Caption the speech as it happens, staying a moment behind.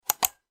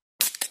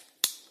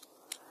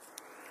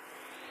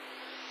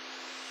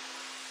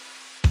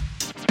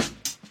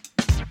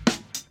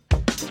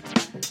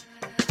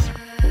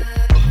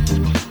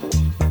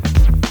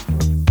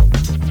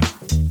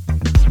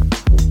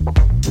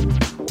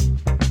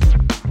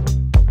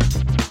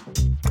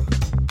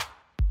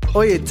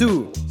Oye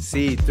tú,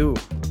 sí tú,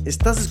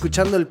 estás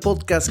escuchando el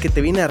podcast que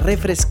te viene a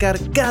refrescar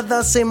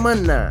cada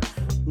semana.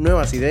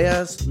 Nuevas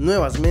ideas,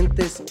 nuevas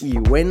mentes y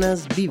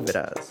buenas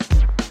vibras.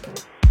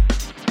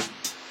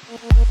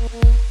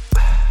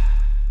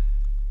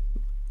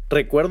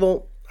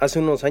 Recuerdo hace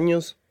unos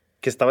años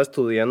que estaba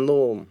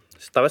estudiando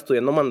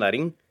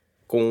mandarín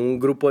con un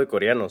grupo de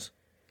coreanos.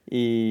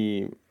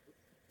 Y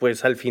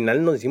pues al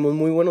final nos hicimos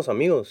muy buenos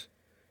amigos.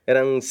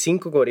 Eran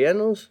 5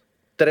 coreanos,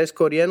 3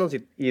 coreanos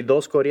y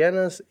 2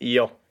 coreanas y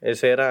yo.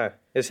 Ese era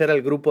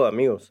el grupo de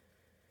amigos.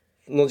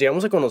 Nos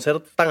llegamos a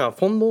conocer tan a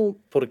fondo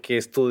porque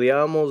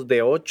estudiábamos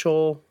de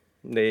 8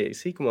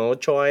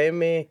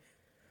 a.m.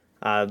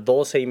 a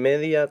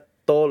 12:30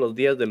 todos los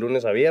días de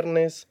lunes a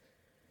viernes.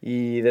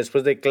 Y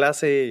después de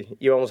clase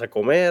íbamos a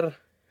comer,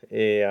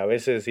 a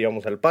veces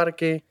íbamos al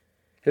parque.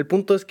 El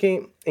punto es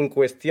que en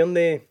cuestión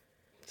de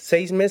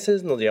 6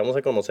 meses nos llegamos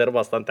a conocer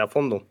bastante a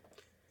fondo.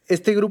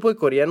 Este grupo de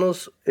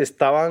coreanos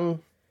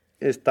estaban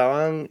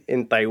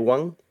en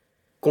Taiwán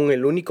con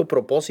el único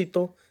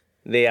propósito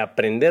de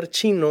aprender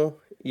chino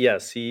y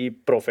así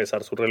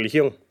profesar su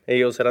religión.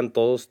 Ellos eran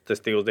todos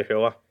testigos de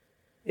Jehová.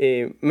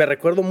 Me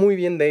recuerdo muy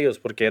bien de ellos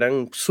porque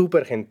eran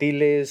súper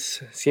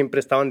gentiles, siempre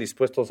estaban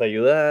dispuestos a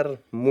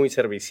ayudar, muy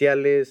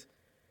serviciales,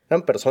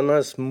 eran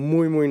personas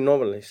muy, muy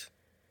nobles.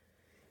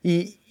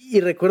 Y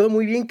recuerdo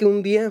muy bien que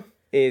un día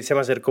se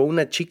me acercó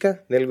una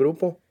chica del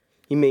grupo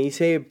y me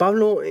dice: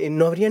 Pablo,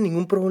 ¿no habría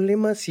ningún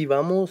problema si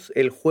vamos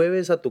el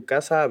jueves a tu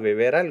casa a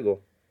beber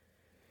algo?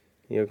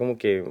 Y yo como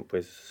que,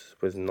 pues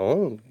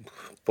no,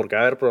 ¿por qué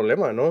va a haber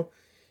problema, no?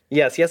 Y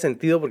hacía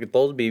sentido porque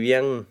todos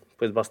vivían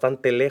pues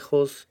bastante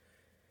lejos.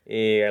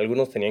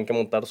 Algunos tenían que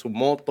montar su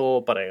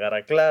moto para llegar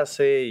a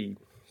clase y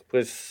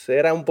pues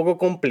era un poco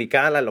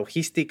complicada la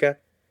logística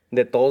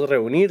de todos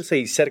reunirse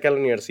y cerca de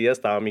la universidad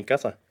estaba mi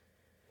casa.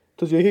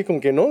 Entonces yo dije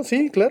como que no,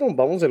 sí, claro,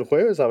 vamos el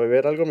jueves a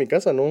beber algo a mi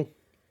casa, no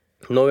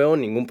veo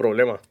ningún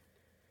problema.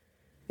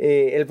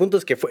 El punto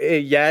es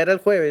que ya era el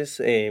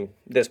jueves,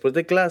 después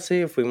de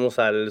clase fuimos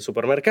al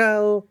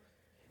supermercado,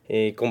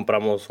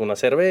 compramos unas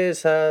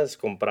cervezas,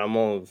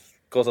 compramos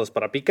cosas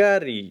para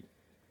picar y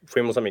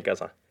fuimos a mi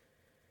casa.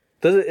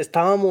 Entonces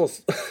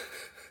estábamos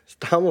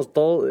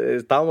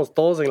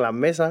todos en la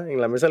mesa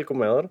del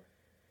comedor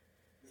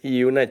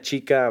y una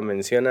chica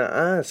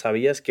menciona: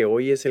 ¿sabías que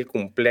hoy es el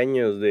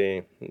cumpleaños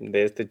de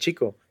este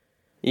chico?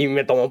 Y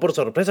me tomó por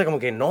sorpresa, como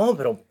que no,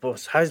 pero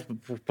pues, ¿sabes?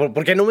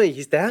 ¿Por qué no me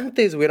dijiste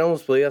antes?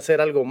 Hubiéramos podido hacer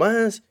algo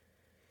más.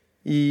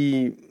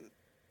 Y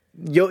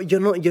yo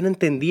no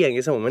entendía en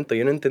ese momento,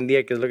 yo no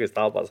entendía qué es lo que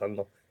estaba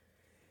pasando.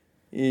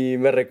 Y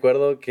me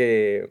recuerdo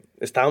que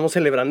estábamos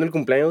celebrando el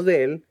cumpleaños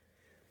de él,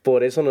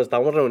 por eso nos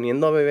estábamos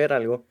reuniendo a beber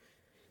algo.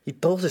 Y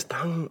todos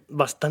estaban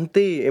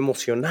bastante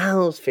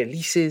emocionados,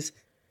 felices.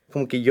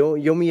 Como que yo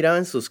miraba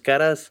en sus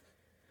caras,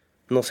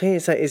 no sé,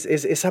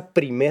 esa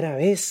primera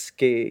vez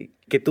que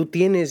tú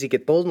tienes y que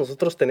todos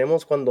nosotros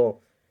tenemos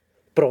cuando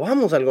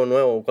probamos algo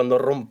nuevo, cuando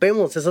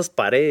rompemos esas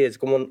paredes,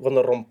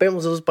 cuando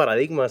rompemos esos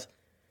paradigmas.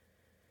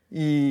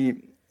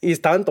 Y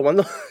estaban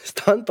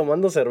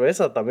tomando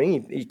cerveza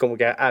también y como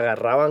que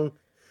agarraban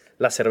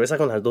la cerveza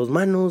con las 2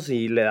 manos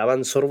y le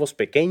daban sorbos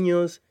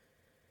pequeños.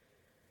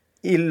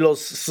 Y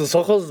sus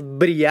ojos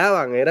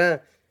brillaban,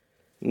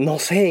 no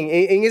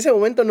sé, en ese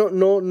momento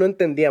no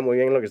entendía muy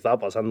bien lo que estaba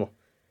pasando.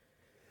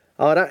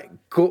 Ahora,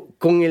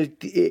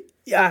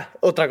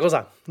 otra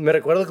cosa, me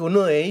recuerdo que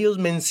uno de ellos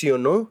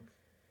mencionó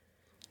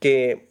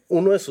que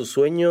uno de sus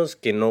sueños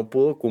que no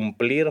pudo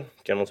cumplir,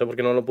 que no sé por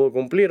qué no lo pudo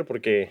cumplir,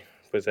 porque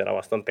pues era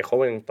bastante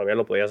joven, todavía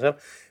lo podía hacer,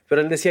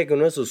 pero él decía que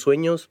uno de sus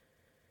sueños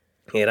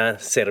era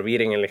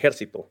servir en el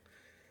ejército,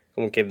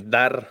 como que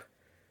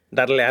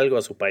darle algo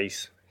a su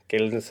país, que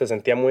él se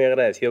sentía muy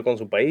agradecido con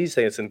su país,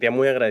 se sentía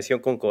muy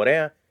agradecido con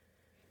Corea,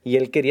 y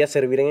él quería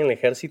servir en el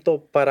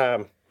ejército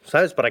para,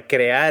 ¿sabes? Para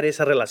crear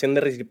esa relación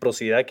de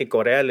reciprocidad que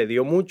Corea le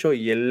dio mucho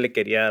y él le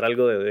quería dar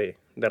algo de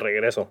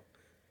regreso.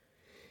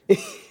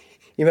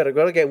 Y me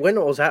recuerdo que,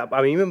 bueno, o sea,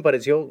 a mí me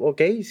pareció,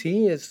 ok,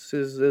 sí,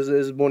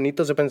 es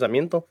bonito ese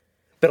pensamiento,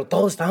 pero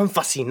todos estaban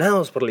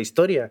fascinados por la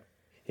historia.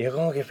 Y yo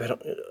como que, pero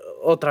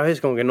otra vez,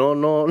 como que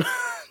no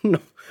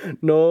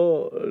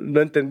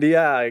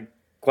entendía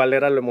cuál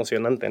era lo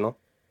emocionante, ¿no?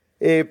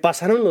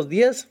 Pasaron los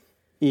días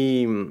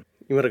y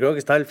me recuerdo que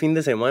estaba el fin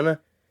de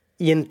semana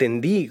y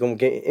entendí, como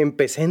que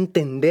empecé a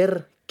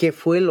entender qué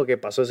fue lo que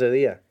pasó ese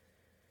día.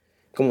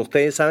 Como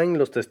ustedes saben,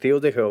 los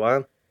testigos de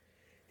Jehová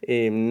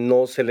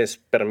no se les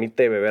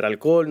permite beber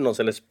alcohol, no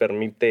se les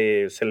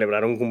permite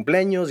celebrar un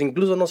cumpleaños,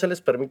 incluso no se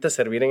les permite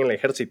servir en el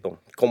ejército,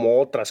 como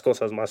otras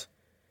cosas más.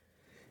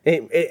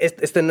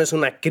 Este no es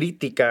una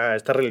crítica a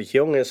esta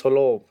religión,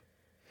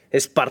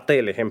 es parte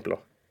del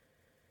ejemplo.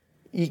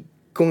 Y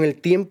con el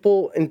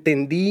tiempo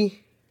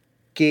entendí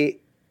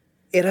que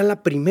era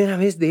la primera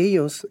vez de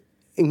ellos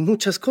en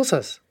muchas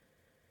cosas.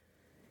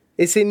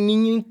 Ese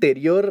niño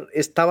interior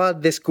estaba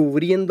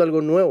descubriendo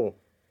algo nuevo.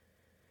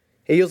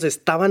 Ellos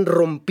estaban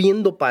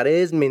rompiendo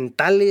paredes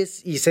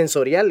mentales y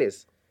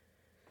sensoriales.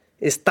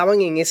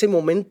 Estaban en ese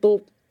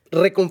momento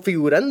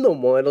reconfigurando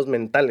modelos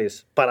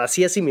mentales para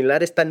así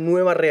asimilar esta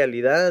nueva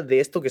realidad de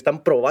esto que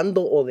están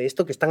probando o de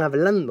esto que están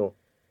hablando.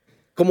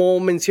 Como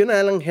menciona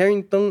Alan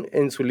Harrington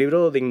en su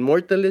libro The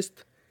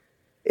Immortalist,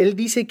 él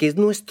dice que es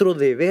nuestro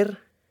deber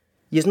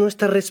y es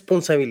nuestra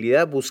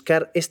responsabilidad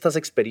buscar estas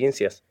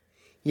experiencias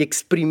y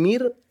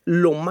exprimir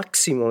lo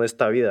máximo de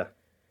esta vida.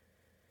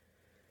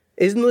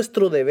 Es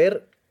nuestro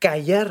deber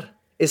callar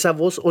esa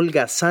voz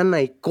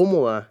holgazana y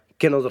cómoda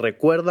que nos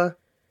recuerda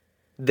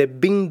the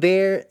been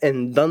there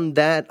and done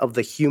that of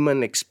the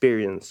human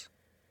experience.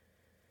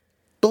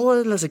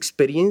 Todas las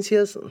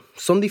experiencias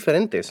son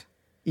diferentes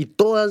y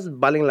todas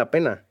valen la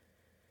pena.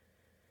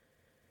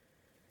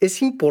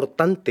 Es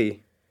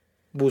importante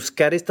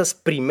buscar estas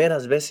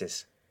primeras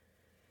veces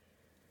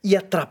y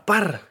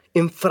atrapar,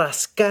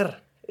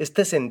 enfrascar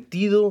este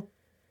sentido,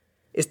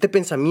 este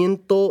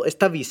pensamiento,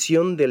 esta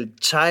visión del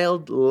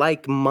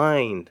childlike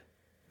mind,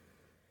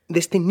 de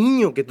este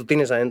niño que tú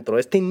tienes adentro,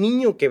 este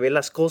niño que ve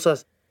las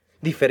cosas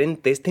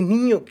diferentes, este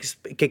niño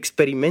que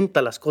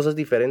experimenta las cosas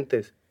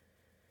diferentes.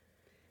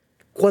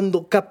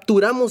 Cuando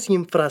capturamos y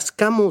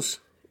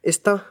enfrascamos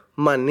esta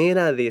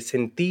manera de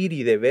sentir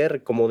y de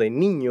ver como de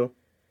niño,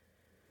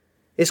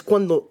 es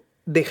cuando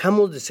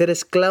dejamos de ser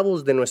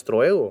esclavos de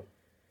nuestro ego.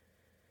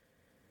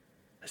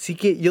 Así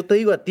que yo te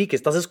digo a ti que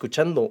estás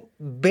escuchando,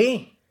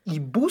 ve y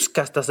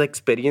busca estas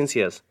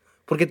experiencias,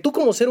 porque tú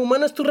como ser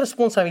humano es tu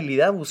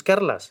responsabilidad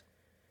buscarlas,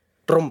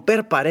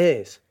 romper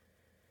paredes.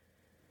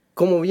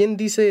 Como bien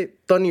dice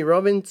Tony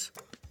Robbins,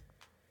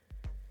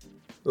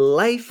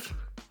 life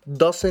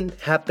doesn't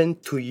happen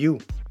to you,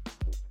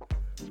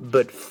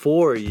 but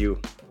for you.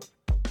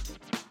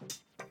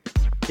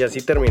 Y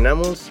así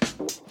terminamos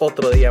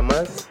otro día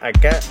más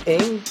acá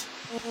en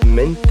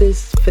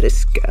Mentes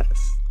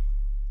Frescas.